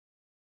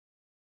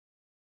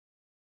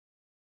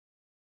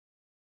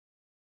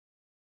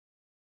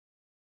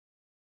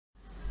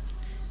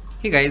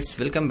Hey guys,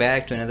 welcome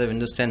back to another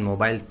Windows 10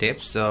 mobile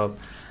tips. You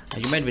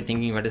might be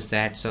thinking, what is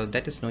that? So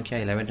that is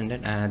Nokia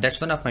 1100. That's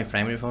one of my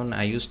primary phone.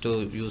 I used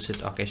to use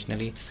it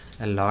occasionally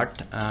a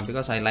lot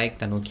because I like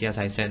the Nokia. As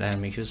I said, I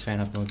am a huge fan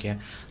of Nokia.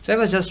 So I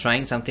was just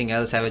trying something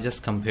else. I was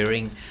just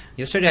comparing.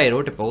 Yesterday I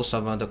wrote a post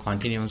about the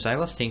Continuum. So I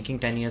was thinking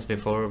 10 years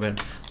before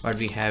what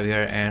we have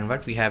here and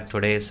what we have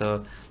today.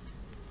 So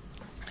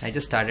I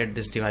just started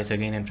this device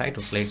again and tried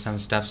to play some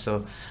stuff.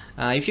 So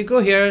if you go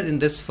here in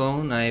this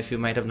phone, if you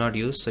might have not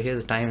used, so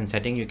here's the time and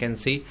setting. You can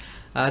see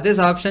this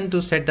option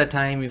to set the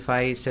time. If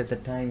I set the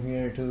time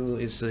here to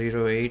is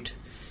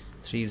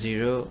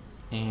 0830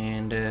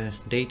 and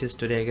date is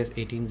today, I guess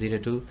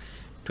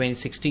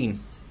 18/02/2016.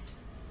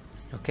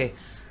 Okay,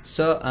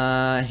 so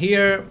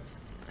here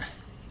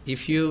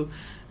if you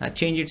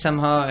change it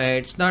somehow,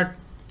 it's not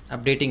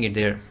updating it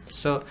there.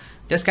 So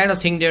this kind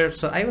of thing there.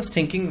 So I was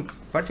thinking,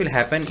 what will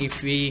happen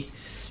if we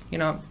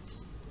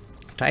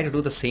try to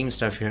do the same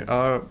stuff here,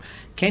 or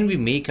can we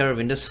make our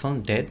Windows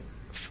phone dead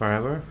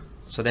forever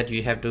so that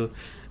you have to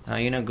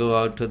go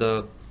out to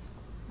the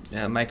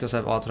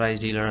Microsoft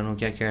authorized dealer or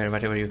Nokia Care,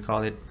 whatever you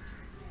call it.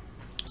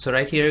 So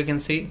right here you can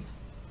see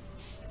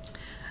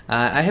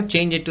I have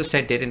changed it to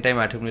set date and time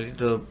automatically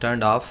to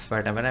turned off,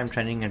 but when I'm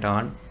turning it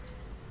on,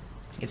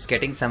 it's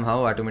getting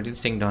somehow automatically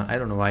synced on. I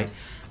don't know why.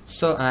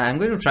 So I'm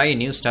going to try a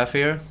new stuff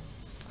here.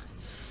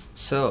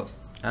 So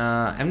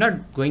I'm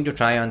not going to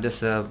try on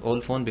this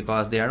old phone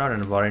because they are not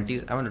in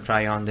warranties. I want to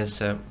try on this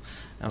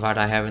what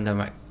I have in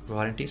the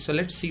warranty. So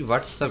let's see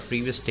what's the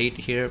previous date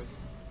here.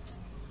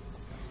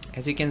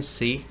 As you can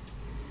see,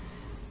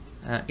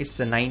 it's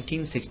the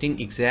 1916,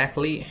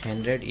 exactly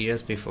 100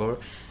 years before.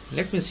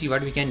 Let me see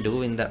what we can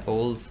do in the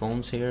old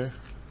phones here.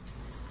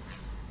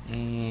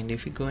 And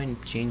if we go and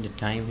change the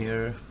time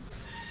here,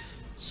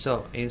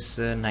 so it's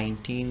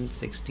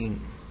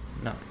 1916.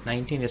 No,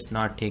 19 is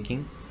not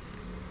taking.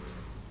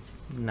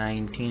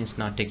 19 is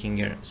not taking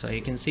here. So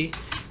you can see,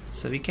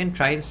 so we can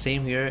try the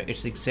same here.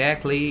 It's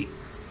exactly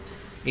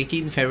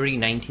 18 February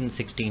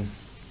 1916.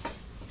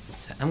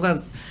 So I'm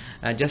gonna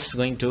just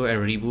going to a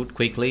reboot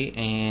quickly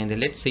and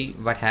let's see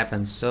what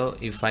happens. So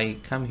if I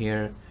come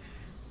here,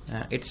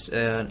 it's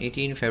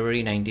 18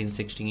 February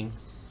 1916.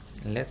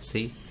 Let's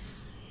see,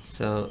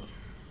 so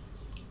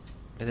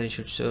whether it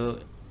should show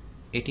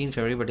 18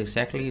 February, but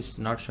exactly it's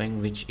not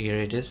showing which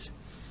year it is.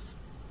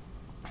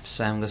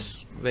 So I'm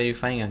just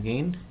verifying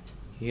again.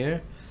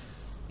 Here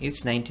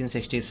it's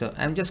 1960, so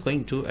I'm just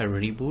going to a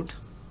reboot.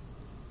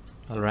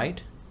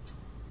 Alright,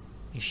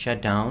 it's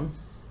shut down.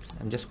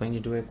 I'm just going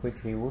to do a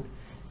quick reboot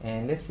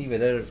and let's see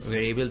whether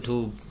we're able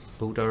to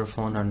boot our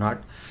phone or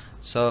not.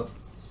 So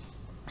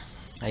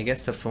I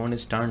guess the phone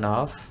is turned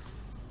off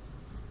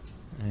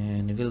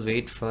and we'll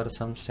wait for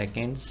some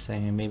seconds,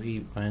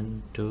 maybe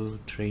 1 2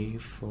 3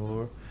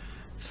 4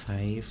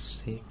 5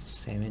 6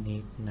 7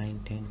 8 9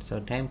 10. So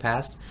time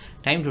passed,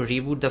 time to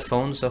reboot the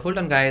phone. So hold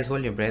on guys,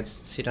 hold your breath,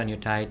 sit on your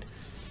tight,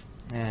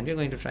 and we're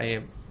going to try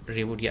a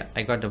reboot. Yeah,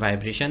 I got the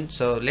vibration.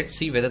 So let's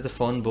see whether the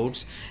phone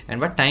boots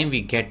and what time we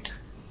get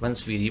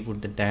once we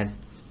reboot the dad.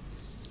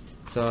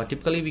 So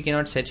typically we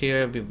cannot set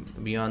here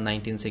beyond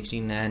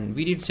 1916, and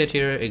we did set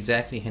here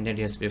exactly 100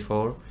 years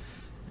before.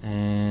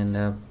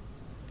 And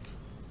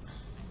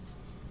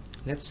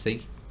let's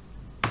see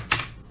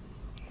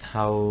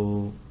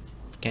how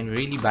can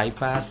really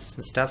bypass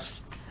the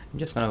stuffs. I'm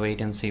just gonna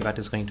wait and see what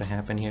is going to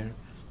happen here.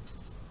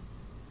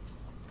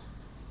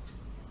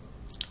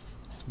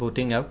 It's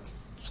booting up,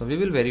 so we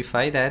will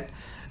verify that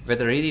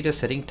whether really it is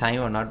setting time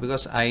or not,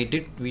 because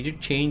we did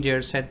change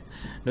here, set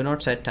do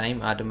not set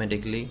time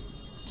automatically,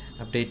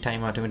 update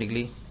time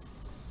automatically,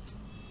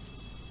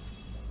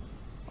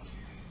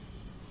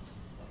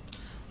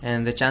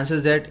 and the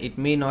chances that it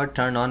may not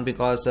turn on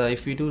because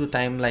if we do the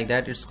time like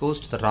that, it goes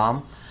to the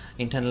ROM.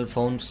 Internal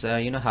phones,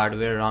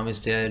 hardware ROM is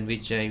there, in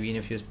which even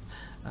if you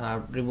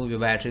remove your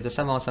battery, so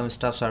somehow some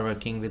stuffs are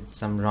working with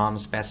some ROM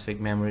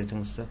specific memory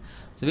things. So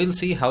we'll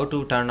see how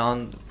to turn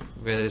on,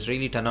 whether it's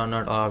really turn on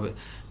or not, or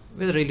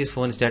whether really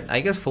phone is dead.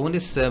 I guess phone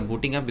is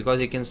booting up, because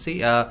you can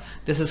see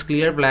this is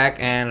clear black,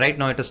 and right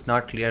now it is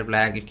not clear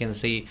black. You can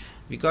see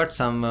we got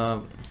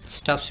some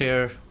stuffs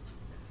here.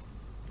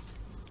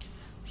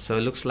 So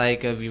it looks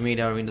like we made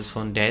our Windows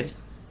phone dead.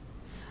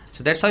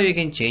 So that's how you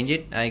can change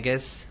it, I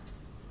guess.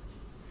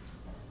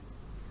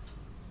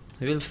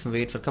 We will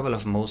wait for a couple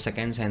of more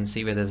seconds and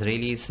see whether it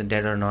really is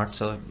dead or not.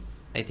 So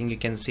I think you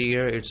can see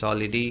here it's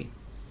already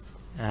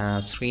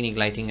screen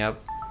lighting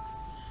up.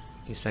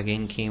 This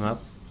again came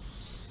up,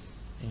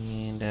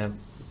 and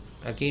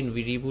again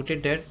we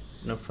rebooted that,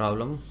 no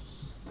problem.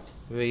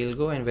 We'll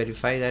go and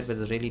verify that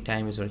whether really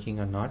time is working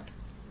or not.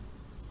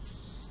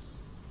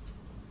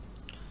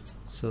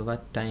 So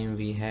what time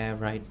we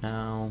have right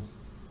now?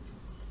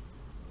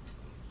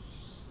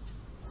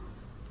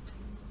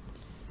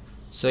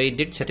 So it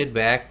did set it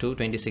back to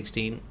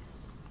 2016,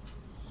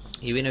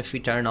 even if we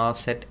turn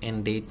off set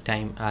and date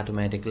time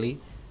automatically.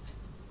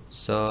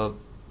 So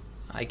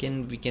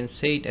we can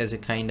say it as a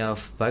kind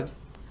of bug,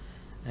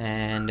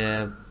 and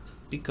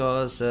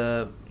because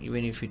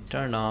even if we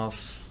turn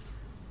off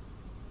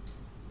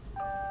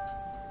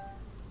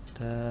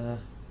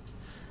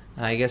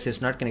I guess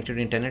it's not connected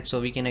to internet, so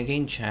we can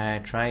again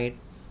try it.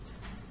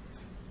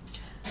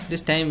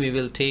 This time we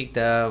will take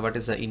the, what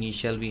is the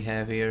initial we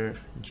have here,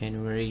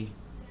 January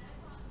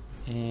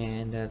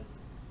and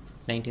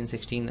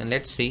 1916, and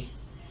let's see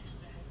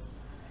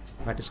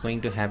what is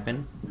going to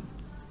happen.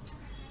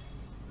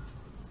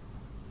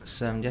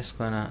 So I'm just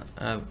gonna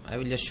I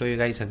will just show you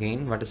guys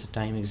again what is the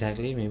time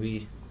exactly,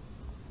 maybe.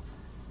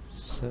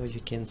 So you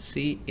can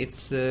see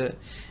it's January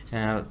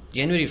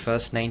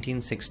 1st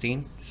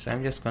 1916. So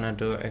I'm just gonna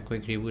do a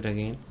quick reboot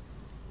again.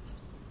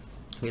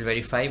 We'll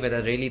verify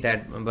whether really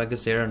that bug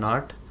is there or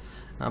not,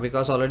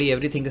 because already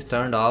everything is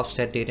turned off.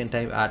 Set date and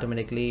time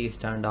automatically is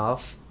turned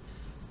off,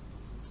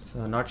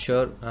 so not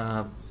sure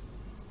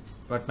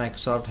what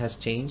Microsoft has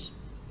changed.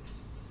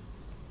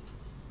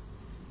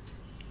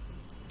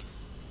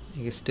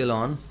 It's still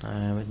on.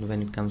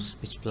 When it comes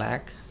pitch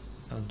black,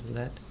 I'll do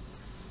that.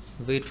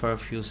 Wait for a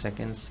few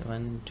seconds.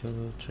 1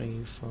 2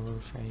 3 4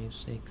 5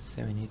 6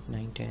 7 8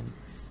 9 10.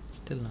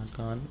 Still not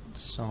gone.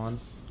 It's on.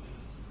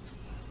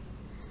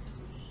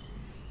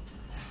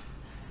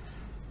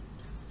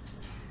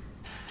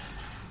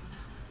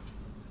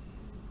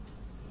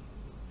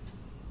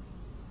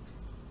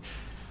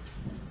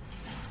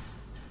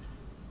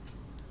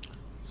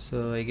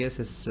 So I guess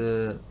it's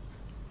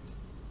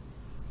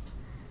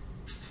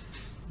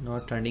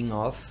not turning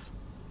off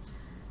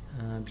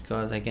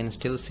because I can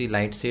still see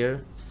lights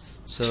here.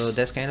 So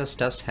this kind of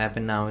stuff's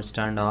happened now. It's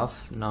turned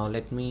off. Now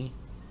let me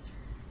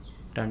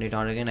turn it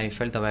on again. I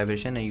felt the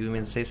vibration, and you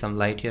can see some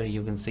light here.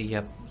 You can see,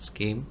 yep, it's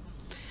came.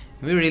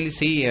 We really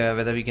see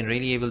whether we can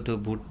really able to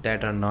boot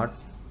that or not,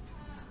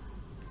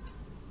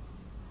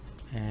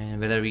 and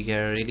whether we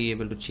are really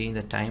able to change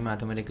the time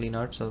automatically or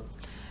not. So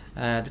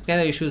that kind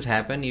of issues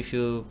happen if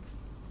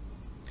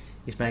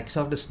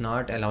Microsoft is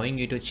not allowing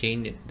you to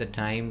change the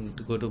time,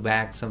 to go to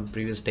back some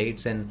previous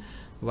dates, and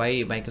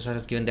why Microsoft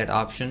has given that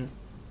option,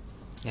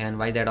 and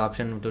why that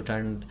option to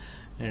turn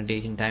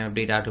date and time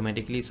update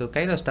automatically. So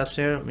kind of stuff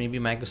here. Maybe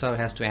Microsoft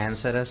has to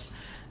answer us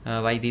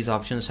why these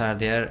options are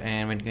there,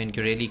 and when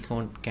you really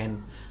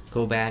can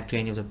go back to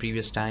any of the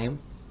previous time.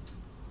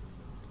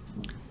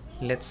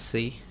 Let's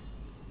see.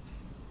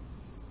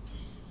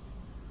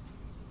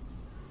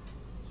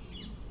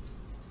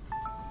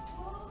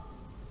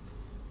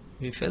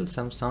 We felt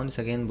some sounds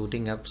again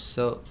booting up.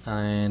 So,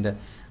 and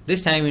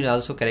this time it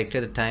also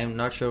corrected the time.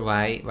 Not sure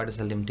why. What is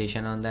the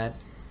limitation on that?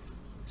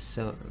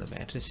 So the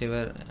battery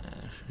saver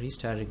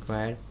restart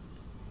required.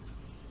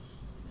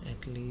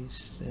 At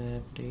least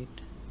update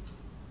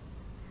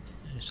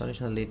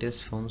installation of the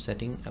latest phone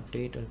setting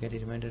update, or get a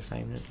reminder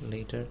 5 minutes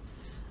later.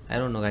 I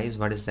don't know, guys,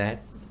 what is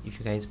that. If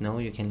you guys know,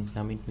 you can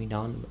comment me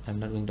down. I'm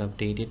not going to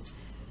update it.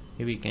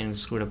 Maybe you can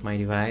screw up my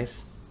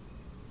device.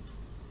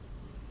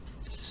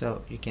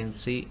 So you can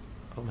see,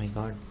 oh my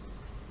god,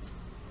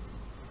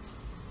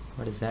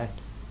 what is that?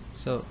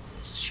 So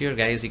sure,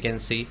 guys, you can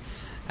see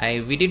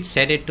we did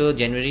set it to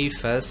January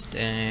 1st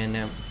and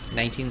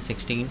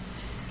 1916,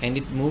 and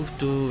it moved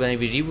to, when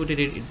we rebooted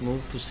it, it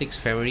moved to 6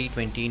 February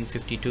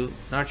 2052.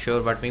 Not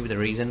sure what may be the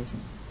reason,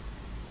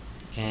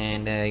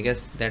 and I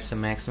guess that's the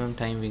maximum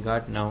time we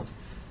got now.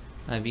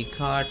 We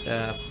got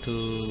up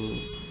to,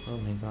 oh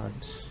my god,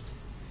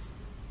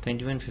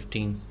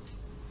 21:15.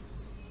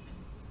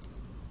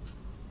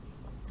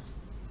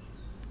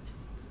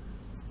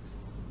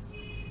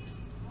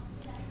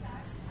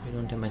 We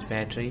don't have much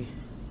battery.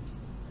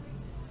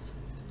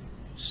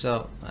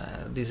 So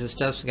these are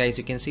stuffs, guys.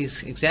 You can see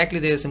exactly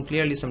there is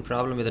clearly some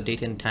problem with the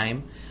date and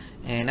time,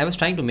 and I was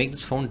trying to make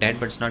this phone dead,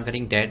 but it's not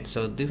getting dead.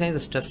 So these kinds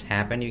of stuffs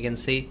happen. You can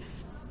see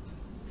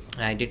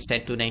I did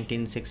set to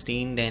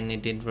 1916, then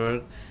it did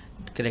work.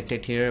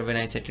 Corrected here when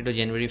I set it to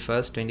January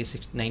 1st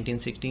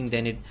 1916,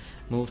 then it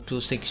moved to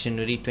 6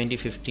 January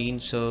 2015.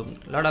 So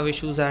a lot of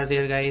issues are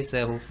there, guys.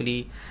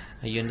 Hopefully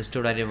you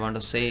understood what I want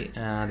to say.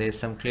 There's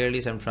some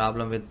clearly some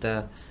problem with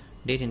the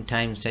date and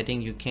time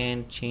setting. You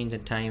can change the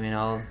time and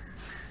all.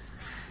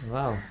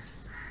 Wow,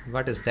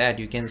 what is that?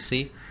 You can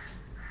see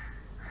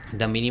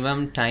the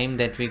minimum time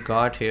that we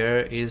got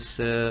here is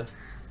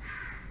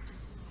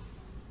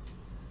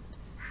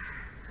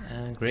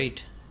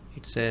great.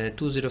 It's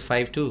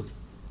 2052.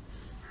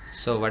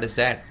 So what is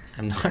that?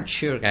 I'm not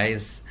sure,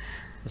 guys.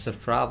 What's the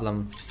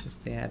problem? What's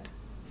that?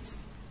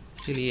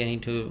 Really, I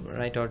need to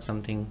write out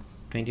something.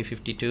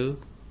 2052.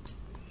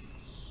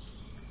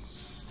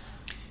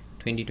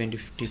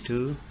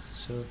 2052.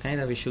 So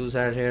kind of issues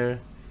are here.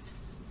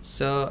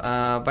 So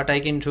what I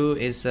can do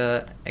is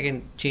I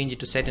can change it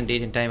to set and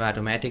date and time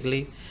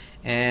automatically,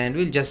 and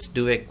we'll just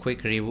do a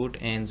quick reboot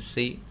and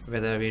see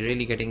whether we're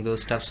really getting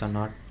those stuffs or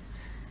not.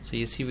 So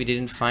you see we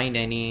didn't find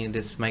any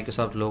this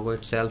Microsoft logo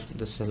itself,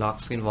 this lock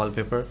screen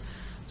wallpaper.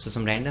 So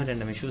some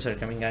random issues are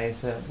coming,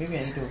 guys. Maybe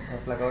I need to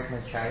plug out my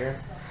charger.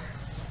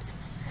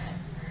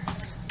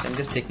 So I'm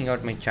just taking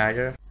out my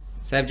charger.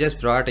 So I've just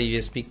brought a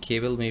USB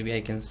cable. Maybe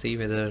I can see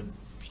whether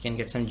we can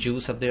get some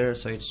juice up there.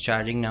 So it's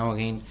charging now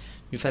again.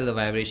 You felt the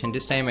vibration.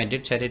 This time I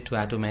did set it to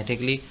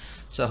automatically.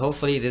 So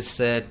hopefully this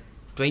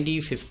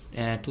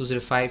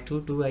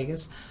 2052, I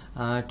guess,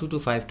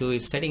 2252.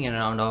 It's setting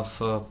around of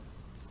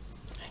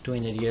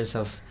 200 years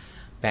of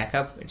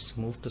backup. It's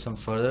moved to some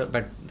further,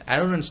 but I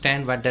don't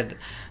understand what that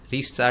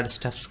restart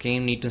stuff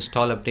screen need to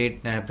install update,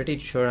 and I'm pretty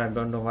sure I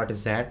don't know what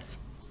is that.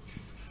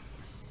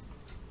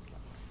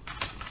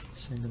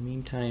 So in the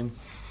meantime,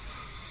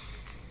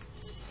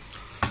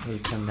 we'll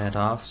turn that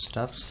off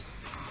stuffs.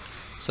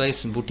 So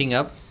it's booting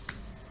up.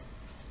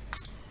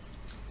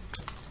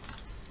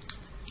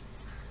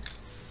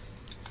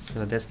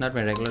 So that's not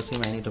my regular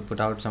SIM. I need to put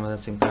out some other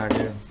SIM card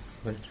here,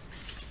 but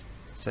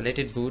so let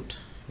it boot.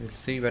 We'll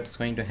see what's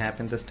going to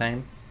happen this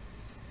time,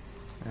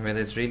 and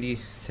whether it's really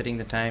setting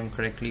the time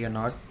correctly or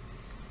not.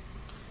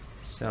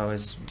 So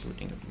it's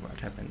booting up. What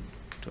happened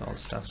to all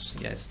stuffs?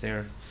 Yes,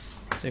 there.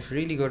 So if you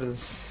really go to the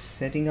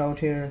setting out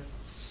here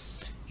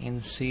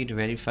and see to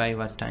verify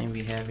what time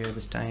we have here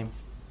this time,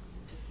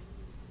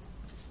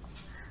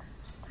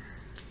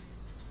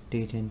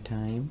 date and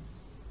time,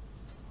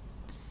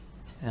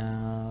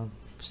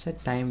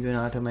 set time zone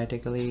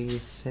automatically,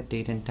 set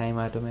date and time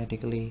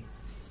automatically.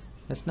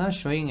 It's not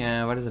showing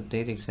what is the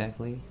date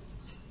exactly.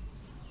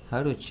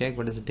 How to check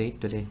what is the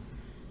date today?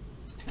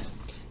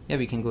 Yeah,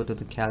 we can go to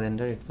the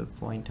calendar. It will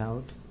point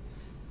out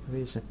where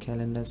is the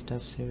calendar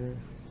stuffs here.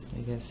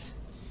 I guess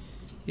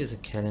here's a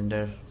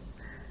calendar.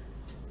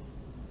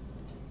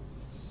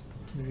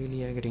 We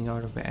really are getting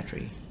out of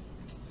battery.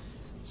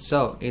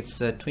 So it's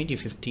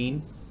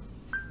 2015.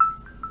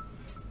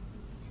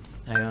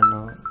 I don't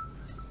know.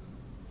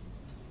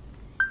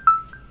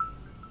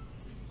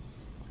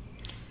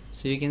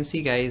 So you can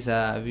see, guys,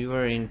 we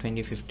were in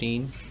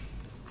 2015.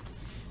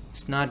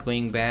 It's not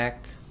going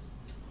back.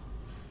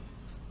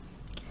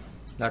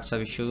 Lots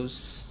of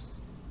issues.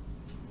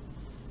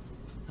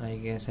 I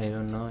guess, I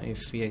don't know,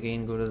 if we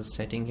again go to the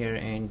setting here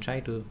and try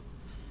to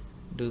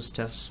do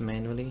stuffs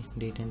manually,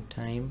 date and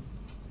time,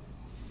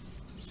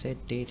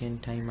 set date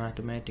and time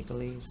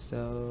automatically.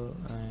 So,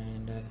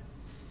 and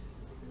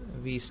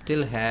we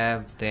still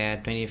have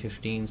that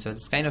 2015. So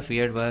it's kind of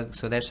weird bug.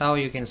 So that's how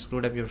you can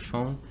screw up your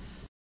phone.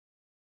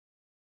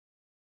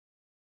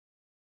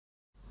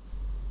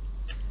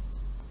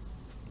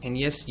 And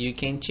yes, you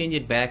can change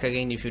it back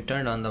again if you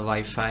turn on the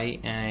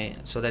Wi-Fi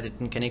so that it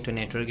can connect to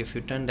network. If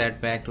you turn that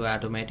back to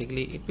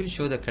automatically, it will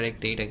show the correct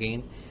date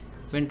again.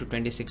 Went to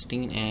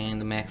 2016 and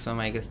the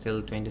maximum I guess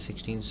till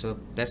 2016. So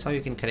that's how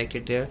you can correct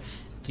it there.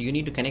 So you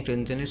need to connect to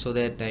internet so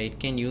that it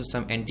can use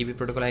some NTP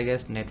protocol, I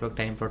guess, network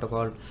time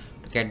protocol,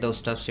 to get those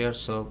stuffs here.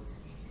 So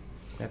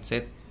that's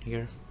it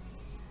here.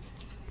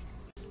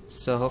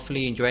 So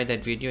hopefully you enjoyed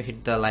that video.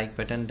 Hit the like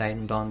button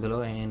down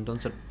below, and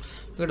don't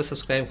forget to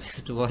subscribe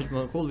to watch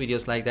more cool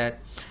videos like that.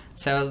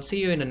 So I'll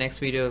see you in the next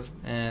video.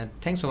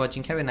 Thanks for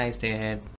watching. Have a nice day ahead.